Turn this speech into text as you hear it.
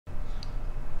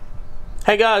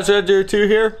Hey guys, Red02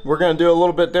 here. We're going to do a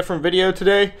little bit different video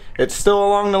today. It's still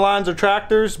along the lines of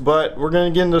tractors, but we're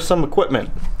going to get into some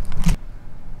equipment.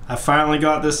 I finally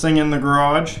got this thing in the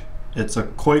garage. It's a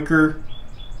Koyker,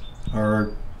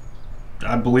 or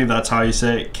I believe that's how you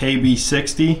say it,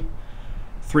 Kb60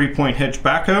 3-point hitch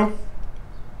backhoe.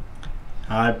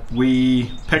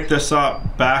 We picked this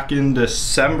up back in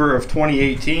December of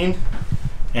 2018,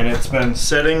 and it's been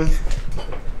sitting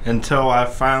until I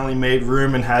finally made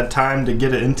room and had time to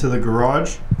get it into the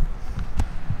garage.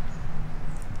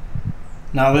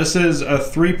 Now this is a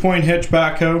 3-point hitch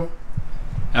backhoe.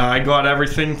 I got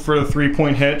everything for the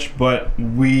 3-point hitch, but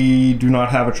we do not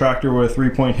have a tractor with a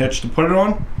 3-point hitch to put it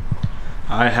on.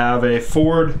 I have a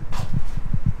Ford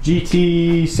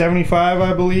GT75,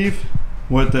 I believe,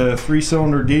 with a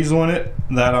 3-cylinder diesel in it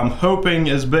that I'm hoping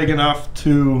is big enough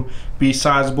to be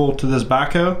sizable to this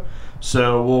backhoe.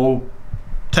 So we'll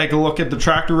take a look at the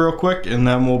tractor real quick and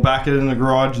then we'll back it in the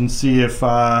garage and see if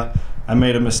I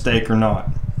made a mistake or not.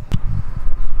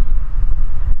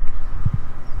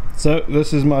 So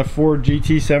this is my Ford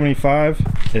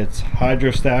GT75. It's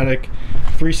hydrostatic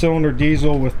 3-cylinder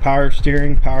diesel with power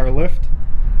steering, power lift.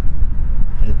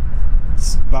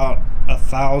 It's about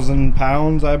 1,000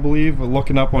 pounds, I believe,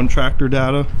 looking up on tractor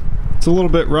data. It's a little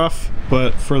bit rough,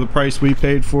 but for the price we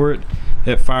paid for it,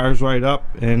 it fires right up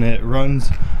and it runs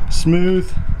smooth.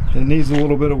 It needs a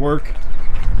little bit of work,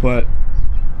 but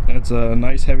it's a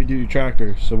nice heavy duty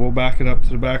tractor. So we'll back it up to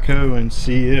the backhoe and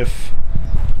see if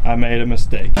I made a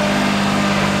mistake.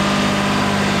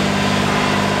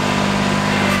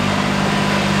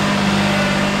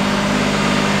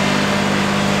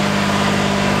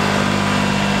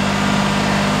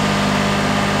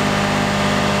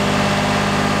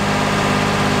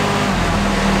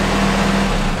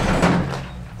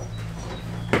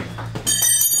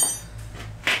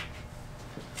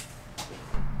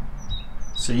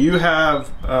 So you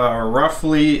have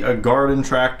roughly a garden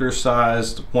tractor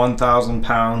sized 1,000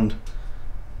 pound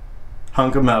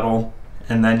hunk of metal,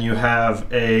 and then you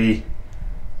have a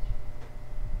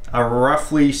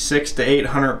roughly 600 to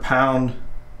 800 pound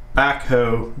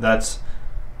backhoe that's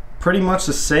pretty much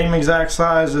the same exact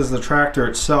size as the tractor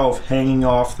itself, hanging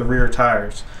off the rear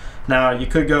tires. Now you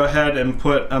could go ahead and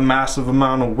put a massive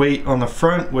amount of weight on the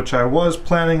front, which I was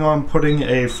planning on putting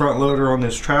a front loader on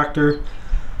this tractor.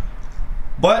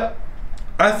 But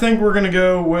I think we're gonna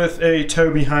go with a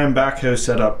tow behind backhoe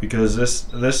setup because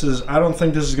this is I don't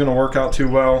think this is gonna work out too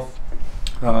well.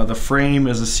 The frame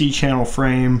is a C-channel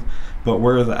frame, but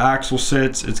where the axle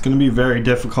sits, it's gonna be very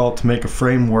difficult to make a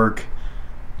framework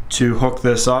to hook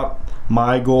this up.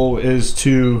 My goal is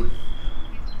to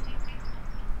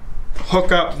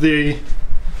hook up the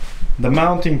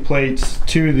mounting plates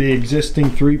to the existing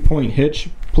 3-point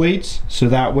hitch plates, so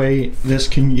that way this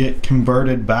can get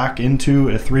converted back into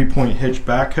a 3-point hitch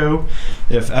backhoe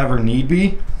if ever need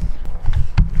be.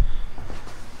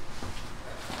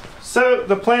 So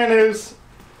the plan is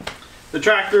the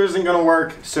tractor isn't going to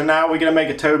work, so now we're going to make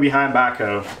a tow behind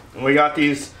backhoe. And we got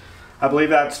these, I believe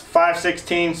that's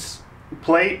 5/16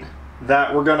 plate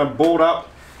that we're going to bolt up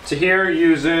to here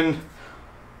using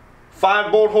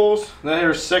 5 bolt holes.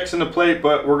 There's 6 in the plate,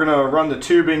 but we're going to run the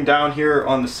tubing down here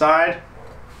on the side.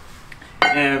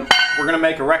 And we're going to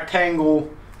make a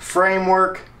rectangle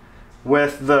framework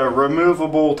with the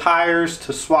removable tires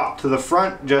to swap to the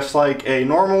front, just like a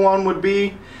normal one would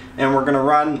be. And we're going to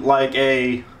run like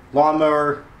a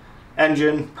lawnmower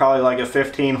engine, probably like a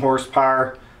 15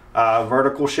 horsepower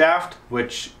vertical shaft,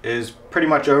 which is pretty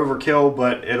much overkill,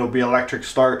 but it'll be electric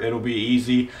start, it'll be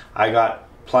easy. I got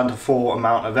plentiful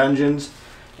amount of engines.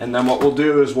 And then what we'll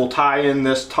do is we'll tie in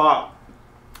this top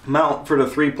mount for the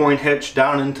 3-point hitch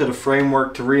down into the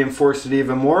framework to reinforce it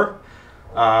even more.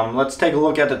 Let's take a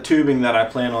look at the tubing that I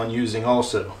plan on using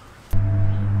also.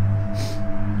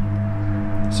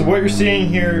 So what you're seeing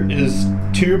here is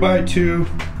 2x2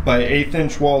 by 1/8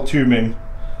 inch wall tubing,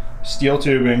 steel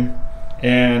tubing,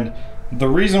 and the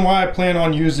reason why I plan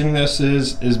on using this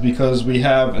is because we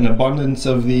have an abundance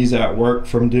of these at work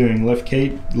from doing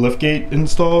liftgate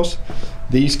installs.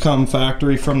 These come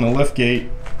factory from the liftgate.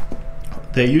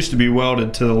 They used to be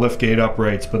welded to the liftgate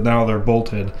uprights, but now they're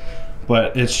bolted.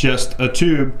 But it's just a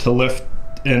tube to lift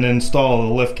and install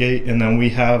the liftgate, and then we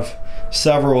have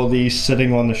several of these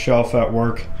sitting on the shelf at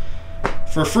work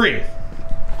for free.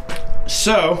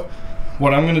 So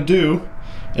what I'm going to do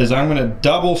is I'm going to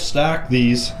double stack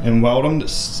these and weld them,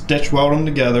 stitch weld them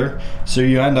together, so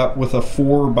you end up with a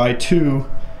 4x2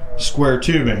 square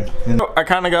tubing. And I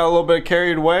kind of got a little bit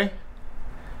carried away,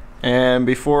 and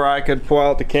before I could pull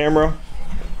out the camera,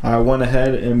 I went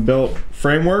ahead and built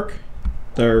framework.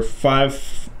 They're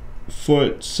 5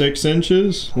 foot 6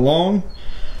 inches long.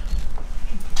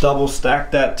 Double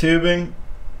stack that tubing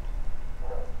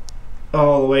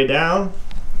all the way down.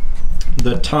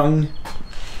 The tongue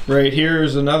right here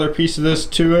is another piece of this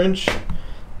 2-inch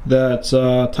that's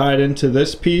tied into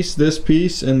this piece,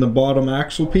 and the bottom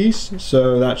axle piece,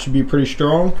 so that should be pretty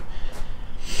strong.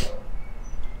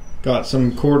 Got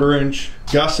some 1/4-inch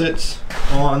gussets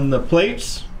on the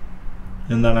plates,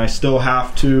 and then I still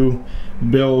have to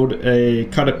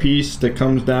cut a piece that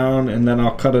comes down, and then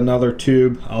I'll cut another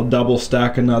tube. I'll double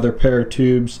stack another pair of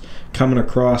tubes coming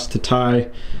across to tie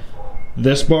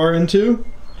this bar into.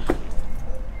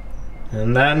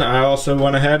 And then I also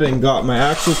went ahead and got my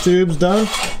axle tubes done,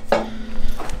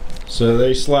 so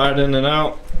they slide in and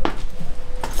out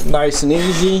nice and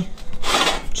easy.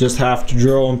 Just have to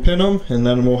drill and pin them, and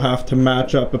then we'll have to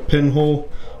match up a pinhole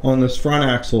on this front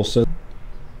axle. So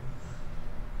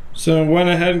I went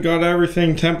ahead and got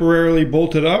everything temporarily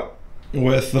bolted up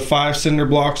with the 5 cinder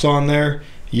blocks on there.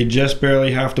 You just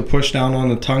barely have to push down on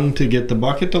the tongue to get the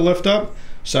bucket to lift up.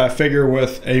 So I figure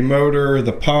with a motor,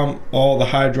 the pump, all the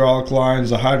hydraulic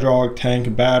lines, the hydraulic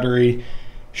tank, battery,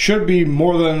 should be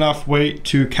more than enough weight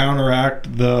to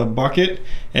counteract the bucket,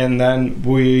 and then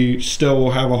we still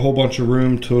will have a whole bunch of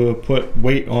room to put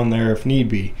weight on there if need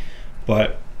be.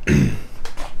 But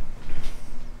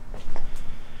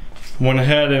went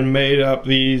ahead and made up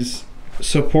these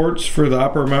supports for the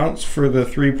upper mounts for the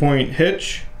 3-point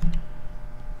hitch.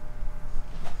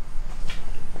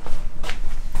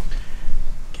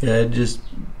 Okay, just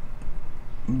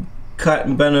cut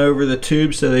and bent over the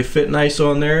tubes so they fit nice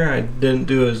on there. I didn't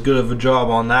do as good of a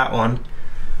job on that one,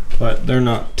 but they're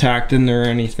not tacked in there or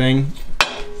anything.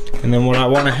 And then what I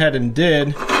went ahead and did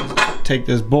is take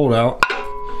this bolt out,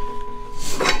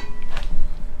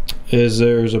 is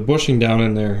there's a bushing down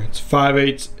in there. It's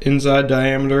 5/8 inside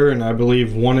diameter and I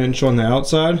believe 1 inch on the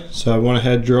outside. So I went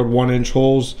ahead, drilled 1-inch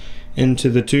holes into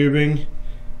the tubing,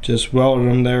 just welded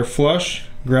them there flush,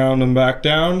 ground them back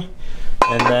down,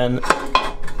 and then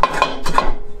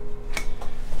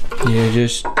you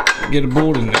just get a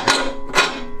bolt in there.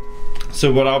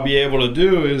 So what I'll be able to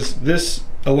do is, this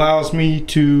allows me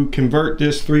to convert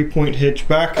this 3-point hitch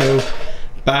backhoe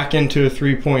back into a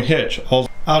 3-point hitch.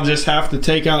 I'll just have to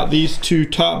take out these 2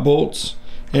 top bolts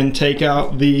and take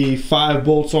out the 5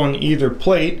 bolts on either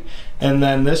plate, and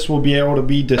then this will be able to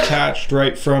be detached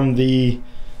right from the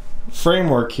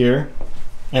framework here.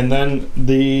 And then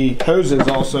the hoses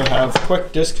also have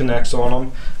quick disconnects on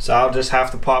them, so I'll just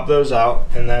have to pop those out,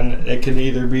 and then it can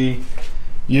either be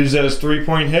used as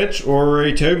 3-point hitch or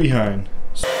a tow behind.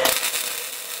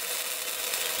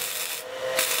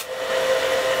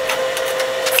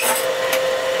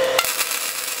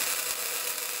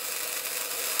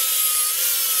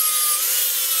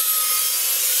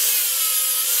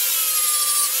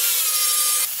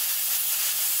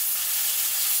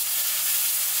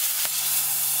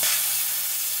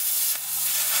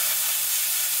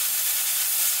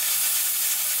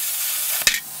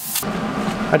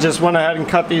 I just went ahead and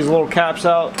cut these little caps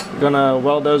out. Gonna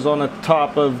weld those on the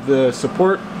top of the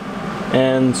support,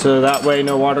 and so that way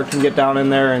no water can get down in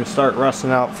there and start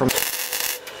rusting out from.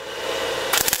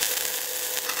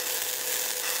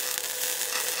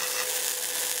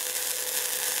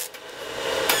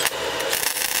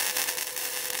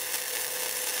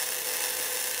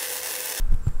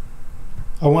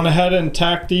 I went ahead and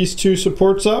tacked these 2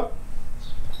 supports up,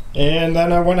 and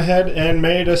then I went ahead and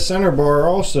made a center bar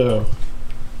also.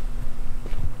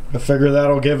 I figure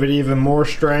that'll give it even more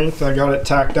strength. I got it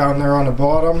tacked down there on the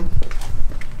bottom.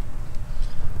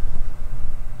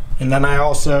 And then I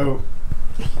also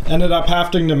ended up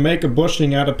having to make a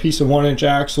bushing out of a piece of 1-inch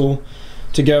axle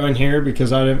to go in here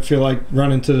because I didn't feel like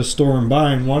running to the store and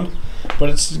buying one. But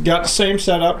it's got the same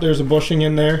setup. There's a bushing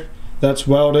in there that's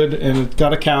welded and it's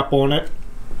got a cap on it.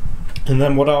 And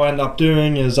then what I'll end up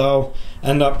doing is I'll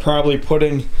end up probably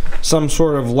putting some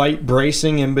sort of light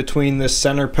bracing in between this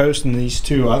center post and these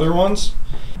 2 other ones.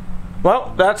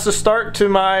 Well, that's the start to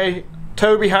my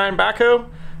tow behind backhoe.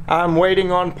 I'm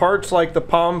waiting on parts like the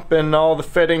pump and all the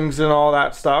fittings and all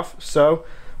that stuff. So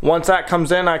once that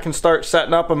comes in, I can start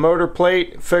setting up a motor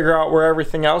plate, figure out where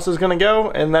everything else is going to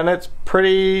go, and then it's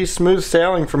pretty smooth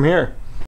sailing from here.